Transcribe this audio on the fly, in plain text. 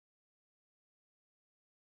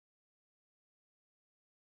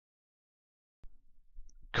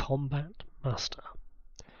Combat Master.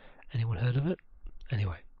 Anyone heard of it?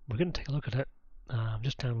 Anyway, we're going to take a look at it. I've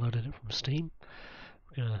just downloaded it from Steam.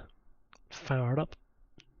 We're going to fire it up,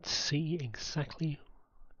 see exactly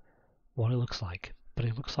what it looks like. But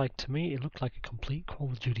it looks like, to me, it looked like a complete Call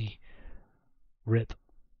of Duty rip.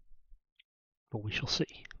 But we shall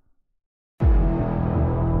see.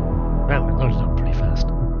 Wow, it loaded up pretty fast.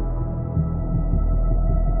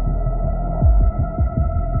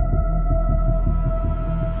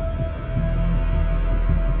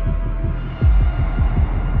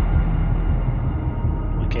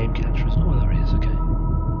 My game capture is not where there is, okay.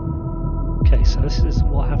 Okay, so this is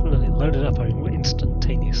what happened, and it loaded up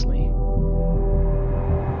instantaneously.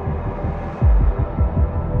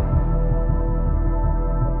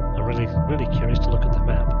 I'm really curious to look at the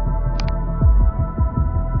map.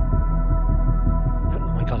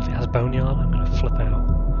 If it has Boneyard, I'm going to flip out.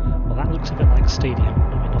 Well, that looks a bit like Stadium.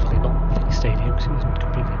 I mean, obviously not the Stadium, because it was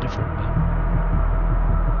completely different, but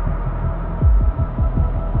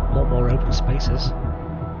a lot more open spaces.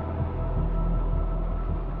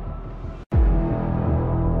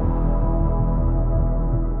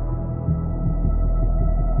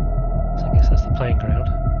 So I guess that's the playing ground.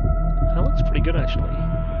 That looks pretty good, actually.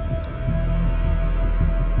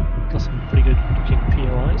 Got some pretty good looking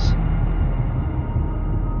POIs.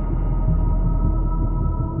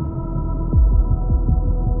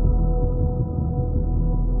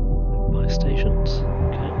 Stations.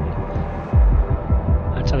 Okay.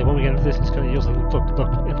 I tell you, when we get into this, it's going to look.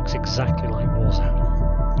 It looks exactly like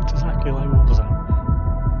Warzone. It's exactly like Warzone.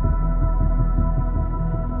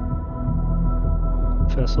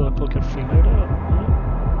 First circle, get freeloader.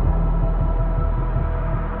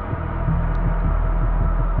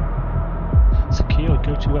 Yeah. Secure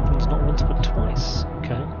go-to weapons not once but twice.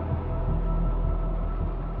 Okay.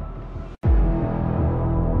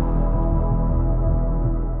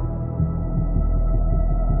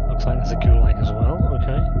 There's a gulag as well,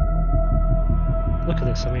 okay. Look at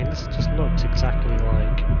this, I mean, this just looks exactly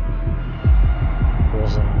like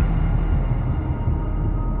Warzone.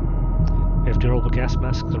 We have durable gas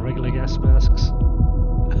masks and regular gas masks.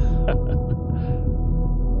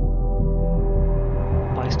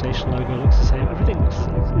 Buy station logo looks the same, everything looks,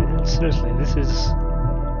 seriously, this is...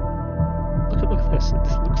 Look at this,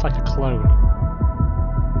 this looks like a clone.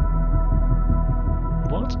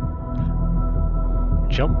 What?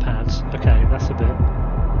 Jump pads? Okay, that's a bit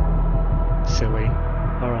silly.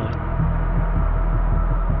 Alright.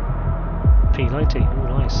 P90, ooh,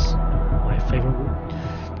 nice. My favourite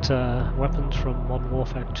weapons from Modern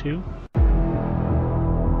Warfare 2.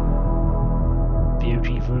 The OG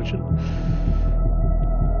version.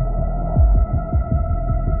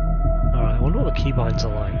 Alright, I wonder what the keybinds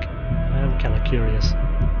are like. I am kind of curious.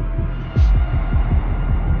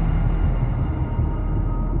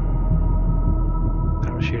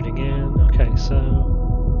 Shooting in. Okay, so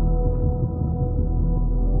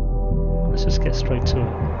let's just get straight to it.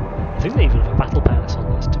 I think they even have a battle pass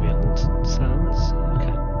on this, to be honest. So let's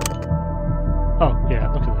okay. Oh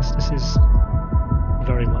yeah, look at this. This is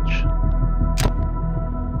very much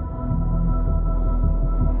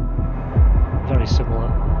very similar.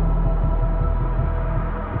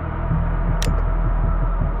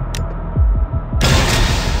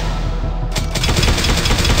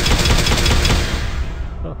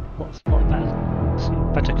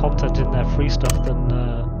 Better content in their free stuff than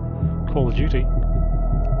Call of Duty. I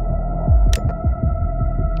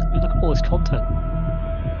mean, look at all this content.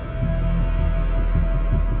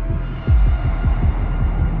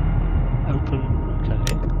 Open,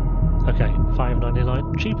 okay,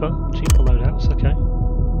 $5.99. Cheaper loadouts. Okay.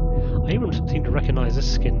 I even seem to recognise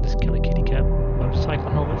this skin, this kind of kitty cat motorcycle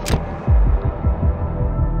helmet thing.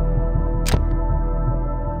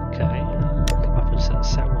 Okay, weapon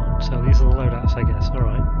set 1. So these are the loadouts, I guess. All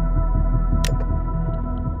right.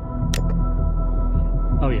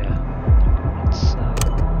 Oh yeah, it's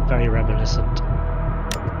very reminiscent.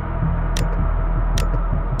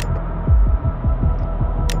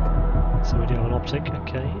 So we do have an optic.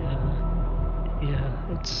 Okay.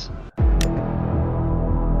 Yeah, it's.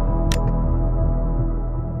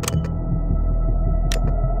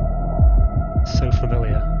 So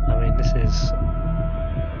familiar. I mean, this is.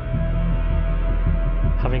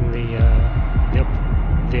 Having the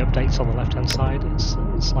updates on the left hand side, it's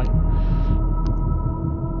like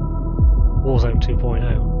Warzone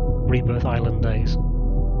 2.0, Rebirth Island days.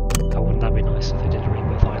 Oh, wouldn't that be nice if they did a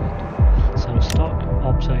Rebirth Island? So stock,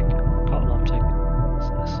 optic, got an optic. What's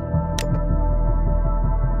this?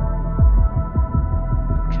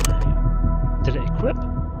 Okay. Did it equip?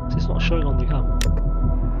 It's not showing on the gun.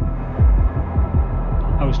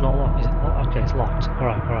 Oh, it's not locked. Is it locked? Okay, it's locked.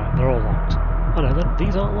 Alright, they're all locked. Oh no,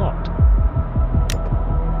 these aren't locked.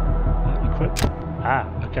 Equip. Ah,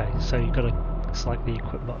 okay, so you've got to select the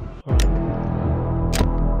equip button. Alright.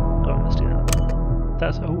 Alright, let's do that.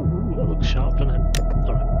 That's. Oh, that looks sharp, doesn't it?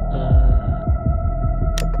 Alright.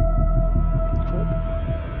 Equip.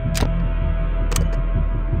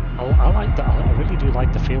 I like that. I really do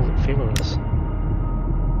like the feel of this.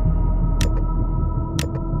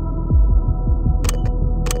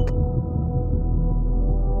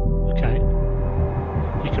 Okay.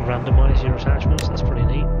 You can randomize your attachments. That's pretty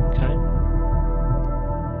neat. Okay.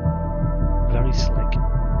 Very slick.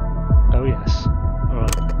 Oh yes.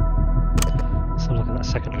 Alright. Let's have a look at that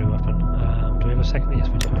secondary weapon. Do we have a second? Yes,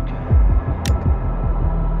 we do. Okay.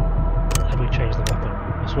 How do we change the weapon?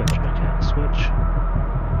 A switch. Okay. Switch.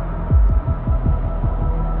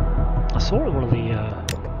 I saw in one of the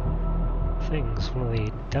things, one of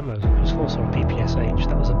the demos, it was also a PPSH.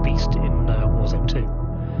 That was a beast in Warzone 2.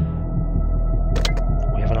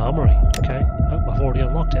 We have an armory. Okay. Oh, I've already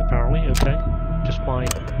unlocked it apparently. Okay. Just by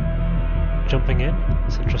jumping in.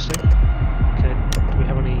 That's interesting. Okay. Do we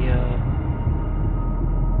have any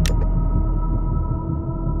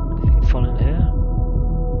anything fun in here?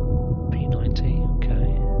 P90. Okay.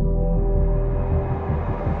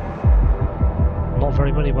 Not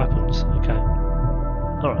very many weapons. Okay.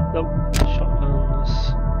 Alright. Nope. Shotguns.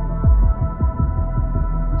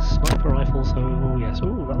 Sniper rifles. Oh yes.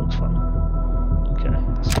 Oh, that looks fun. Okay.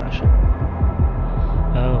 Special.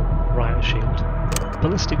 Oh, riot shield.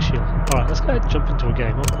 Ballistic shield. Alright, let's go ahead and jump into a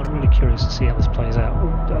game. I'm really curious to see how this plays out. Oh,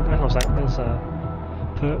 hang on a sec. There's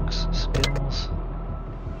perks, skills.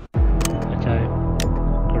 Okay.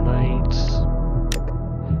 Grenades.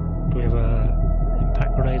 Do we have a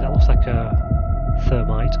impact grenade? That looks like a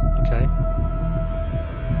thermite. Okay.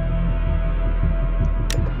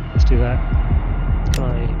 Let's do that. Can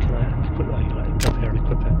I equip that? You like go up here and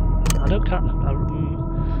equip it. I'm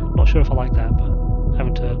not sure if I like that, but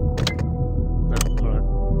having to. No, alright.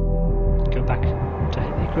 Go back to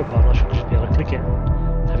hit the equip button. I should just be able to click it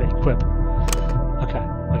and have it equip. Okay,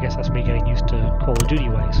 I guess that's me getting used to Call of Duty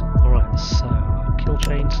ways. Alright, so kill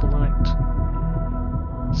chain select.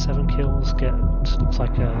 7 kills get looks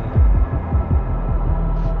like a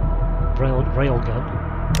rail gun.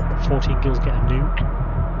 14 kills get a nuke.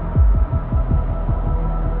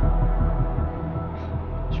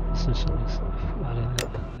 It's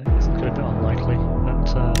looking a bit unlikely.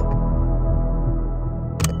 But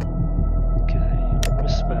okay,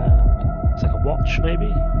 wristband. It's like a watch,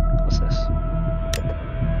 maybe. What's this?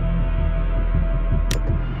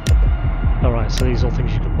 All right, so these are all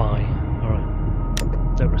things you can buy. All right,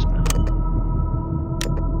 no wristband.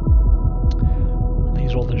 And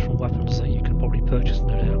these are all the different weapons that you can probably purchase,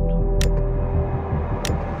 no doubt.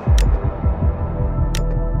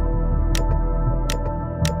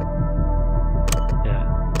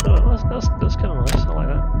 That's kind of nice. I like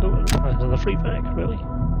that. Oh, another free bag, really?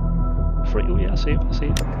 Free? Oh yeah, I see it. I see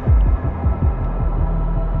it.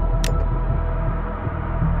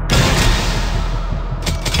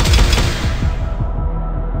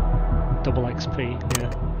 Double XP.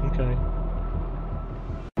 Yeah. Okay.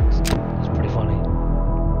 That's pretty funny.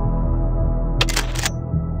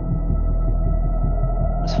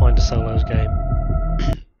 Let's find a solos game.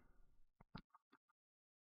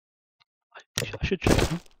 I should check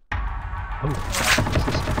them. Oh, what's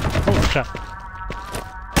this? Oh, crap.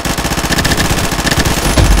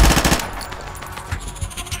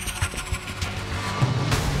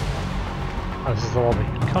 Oh, this is the lobby. I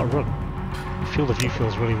can't run. Field of view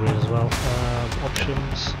feels really weird as well.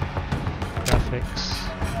 Options, graphics.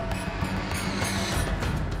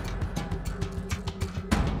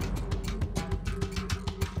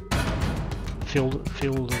 Field of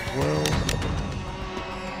world.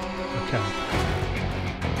 Okay.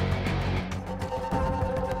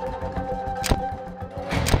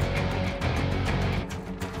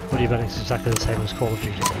 What do you bet it's exactly the same as Call of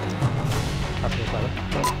Duty? That feels better.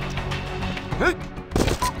 Oh.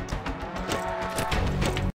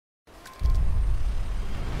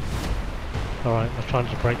 Alright, I'm trying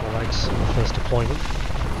to break my legs on the first deployment.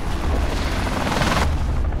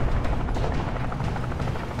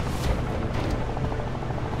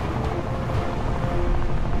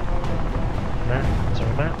 Map? Is there a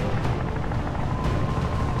map?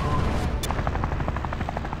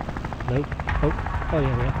 Nope. Oh,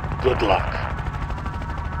 yeah, we are. Good luck.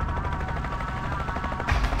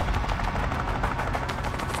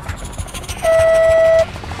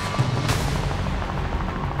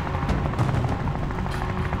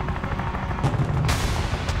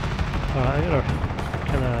 Alright, I'm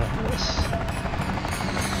gonna this.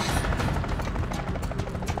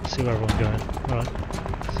 see where everyone's going. Alright.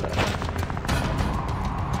 So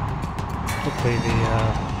hopefully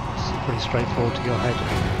it's pretty straightforward to go ahead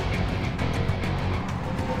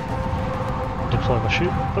and deploy my chute.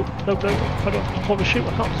 Oh, no, I don't have to deploy my chute, I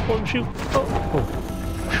can't deploy my chute. Oh.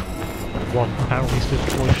 One arrow needs to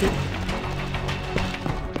deploy a chute.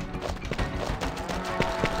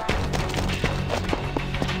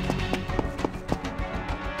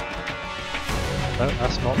 No,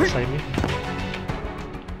 that's not the same.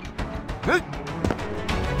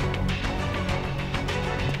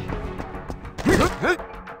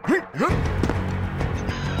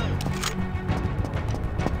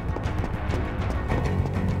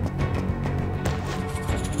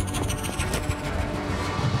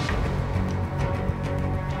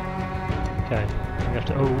 Okay, we have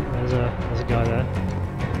to. Oh, there's a guy there.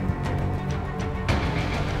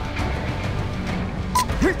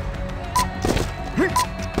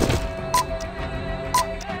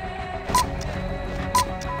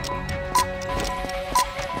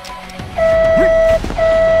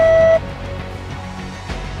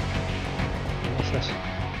 What's this?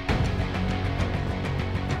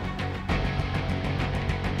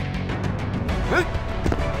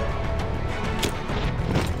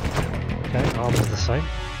 Okay, armor's the same.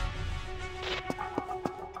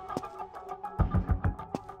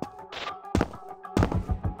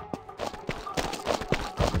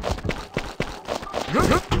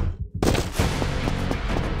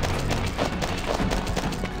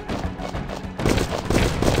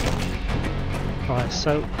 Right,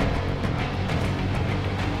 so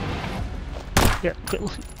yeah,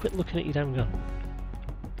 quit looking at your damn gun.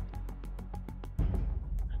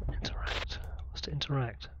 Interact. Let's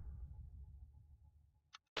interact.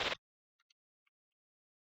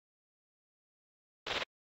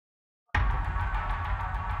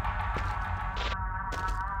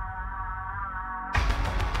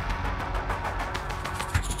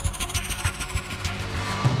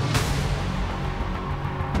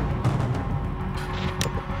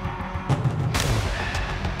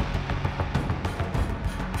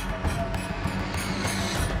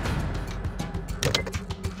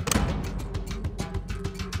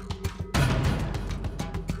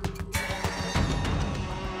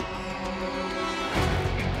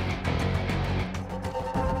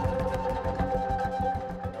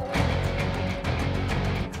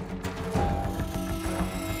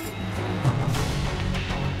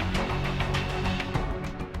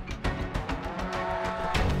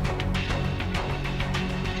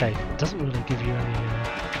 Okay, it doesn't really give you any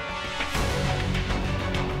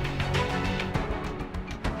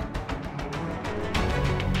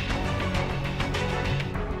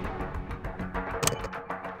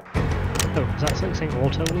Oh, is that something saying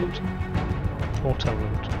auto loot? Auto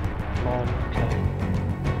loot. On, okay.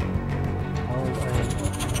 Hold A.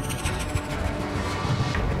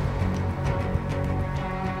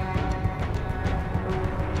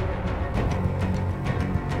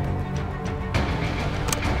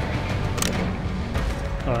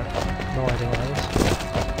 Alright, no idea what that is.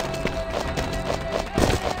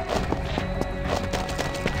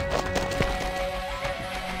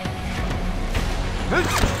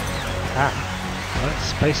 Ah! Alright,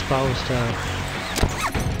 spacebar was down.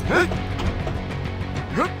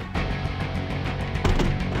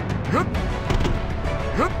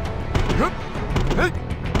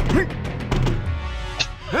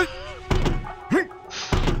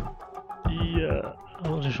 Yeah, I'm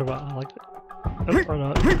not too sure about that, I like it. Oh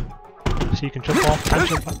no. So you can jump off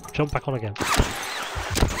and jump back on again.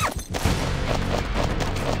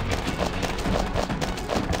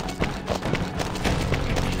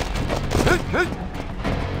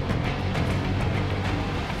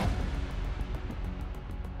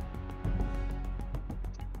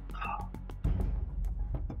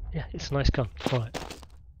 Yeah, it's a nice gun. Alright.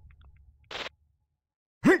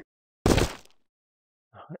 Alright,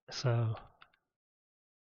 so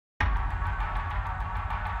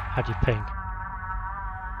how do you ping?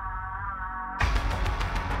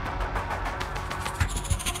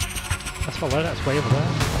 That's not right, that's way over there.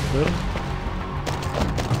 That's little.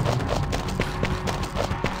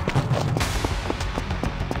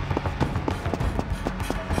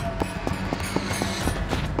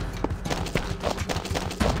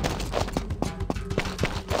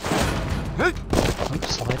 Oh,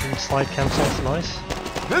 slide cancel, that's nice.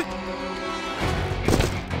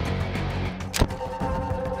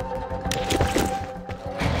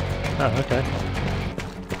 Oh, okay.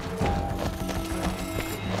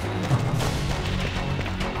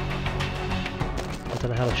 I don't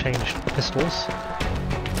know how to change pistols.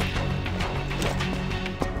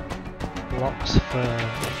 Locks for...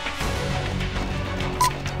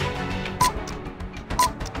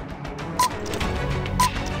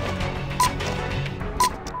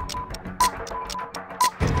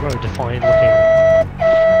 very defined looking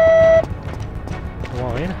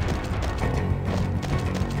line.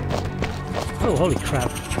 Oh, holy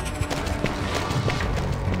crap.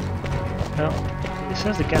 Well, it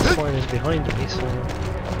says the gas line is behind me, so I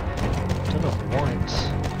don't know why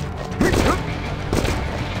it's...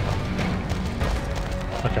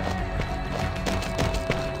 Okay.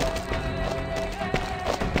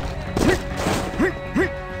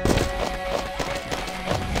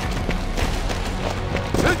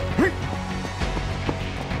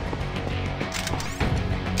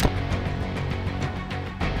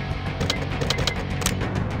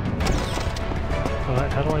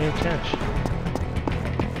 Alright, how do I attach?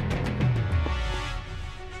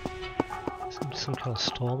 Some kind of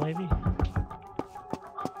stall, maybe?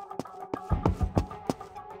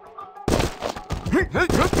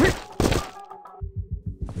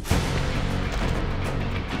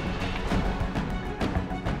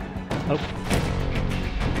 Oh.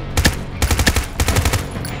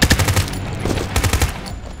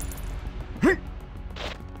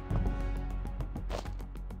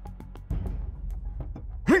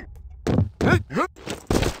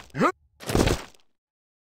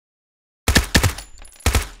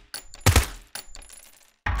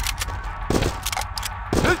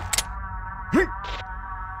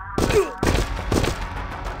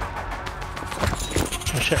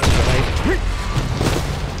 Oh shit, that's a grenade.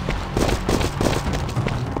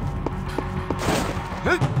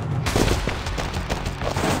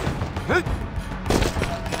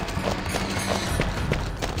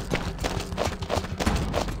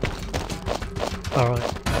 Alright,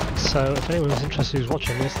 so if anyone who's interested who's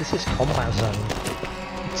watching this is Combat Zone.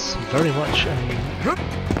 It's very much a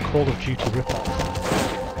Call of Duty ripoff.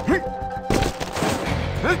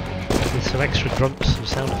 With some extra grunts and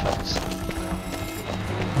sound effects.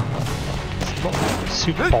 It's not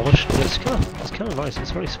super polished, but it's kind of nice,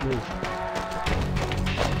 it's very smooth.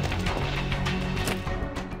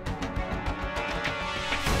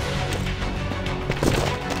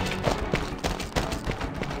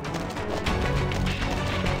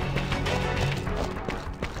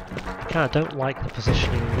 I don't like the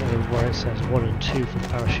positioning where it says 1 and 2 for the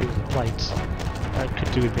parachute and the plates. That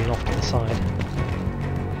could do with being off to the side.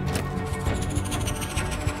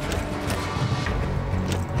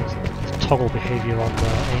 The toggle behaviour on the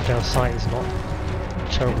aim down sight is not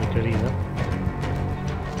terribly good either.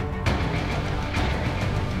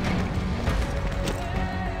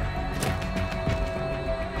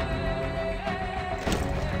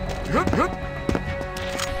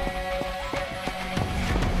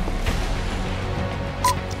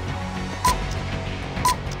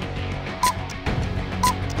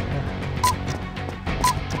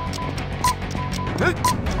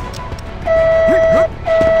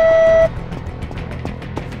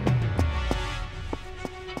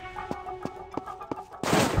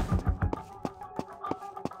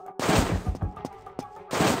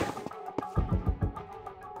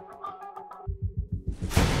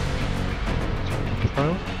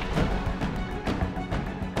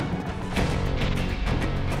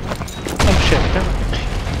 Oh shit, damn it.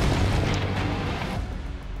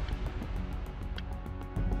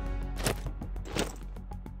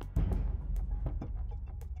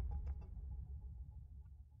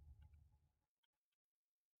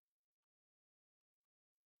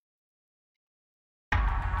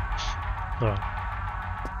 Alright.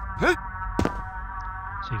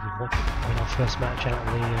 So you can watch our first match out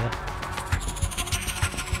on the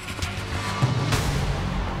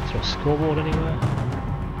is there a scoreboard anywhere?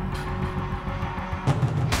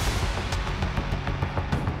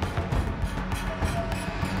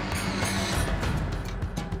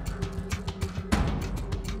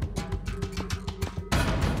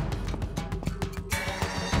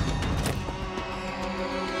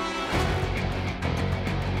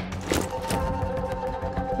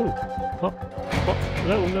 Ooh, what?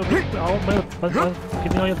 No,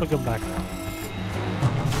 give me all your gun back.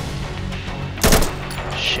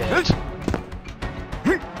 Shit.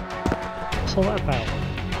 What's all that about?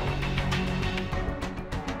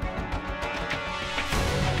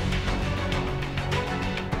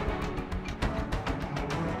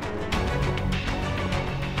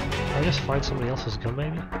 Can I just find somebody else's gun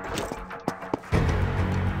maybe?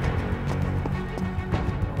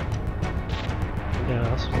 Yeah,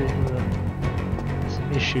 that's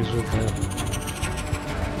some issues with the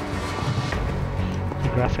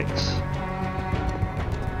graphics.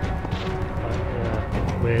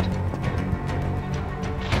 Weird.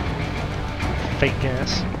 Fake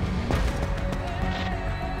gas.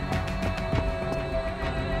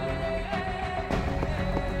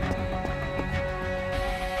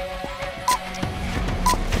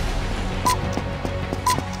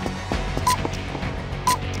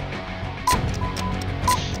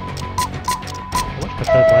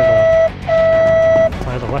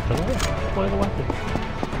 a weapon. Why the weapon?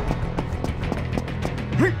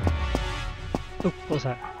 Oh, what's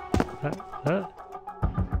that? Huh?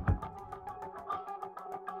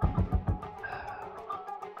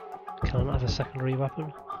 Can I not have a secondary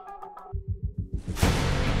weapon?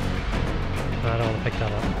 No, I don't want to pick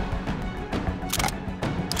that up.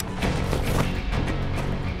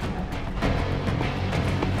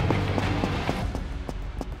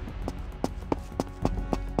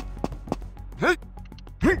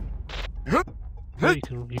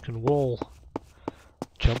 Oh, you can wall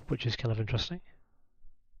jump, which is kind of interesting.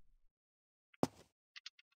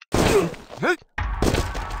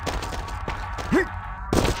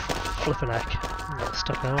 Flippin' heck. I'm getting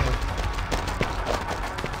stuck now, aren't I?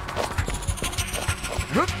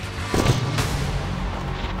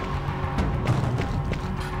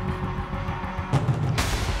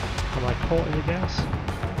 Am I caught in the gas?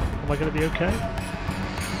 Am I going to be okay?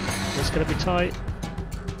 It's going to be tight.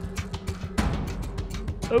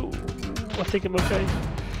 Oh, I think I'm okay.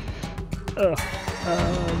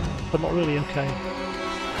 But not really okay.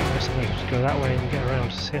 I guess I'm going to just go that way and get around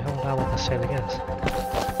to see how I want to say the gas.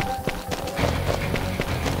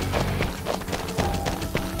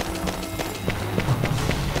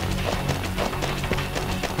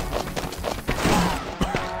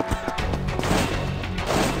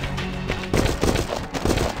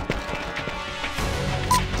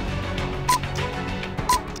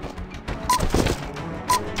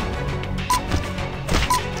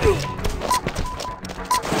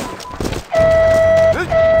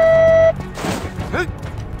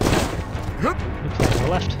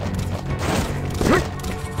 Left.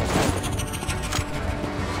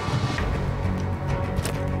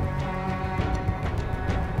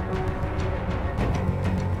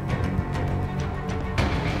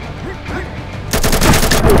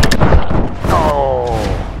 Oh!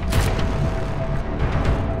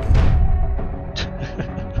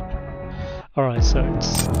 Alright, so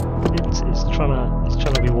it's trying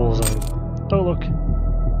to be Warzone. Oh look,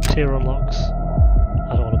 tier unlocks.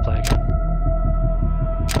 I don't want to play again.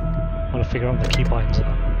 I want to figure out what the key bindings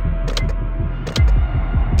are.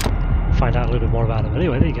 Find out a little bit more about them.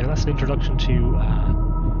 Anyway, there you go. That's an introduction to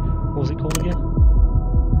what was it called again?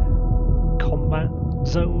 Combat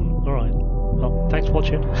Zone. All right. Well, thanks for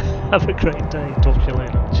watching. Have a great day. Talk to you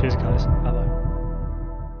later. Cheers, guys. Bye bye.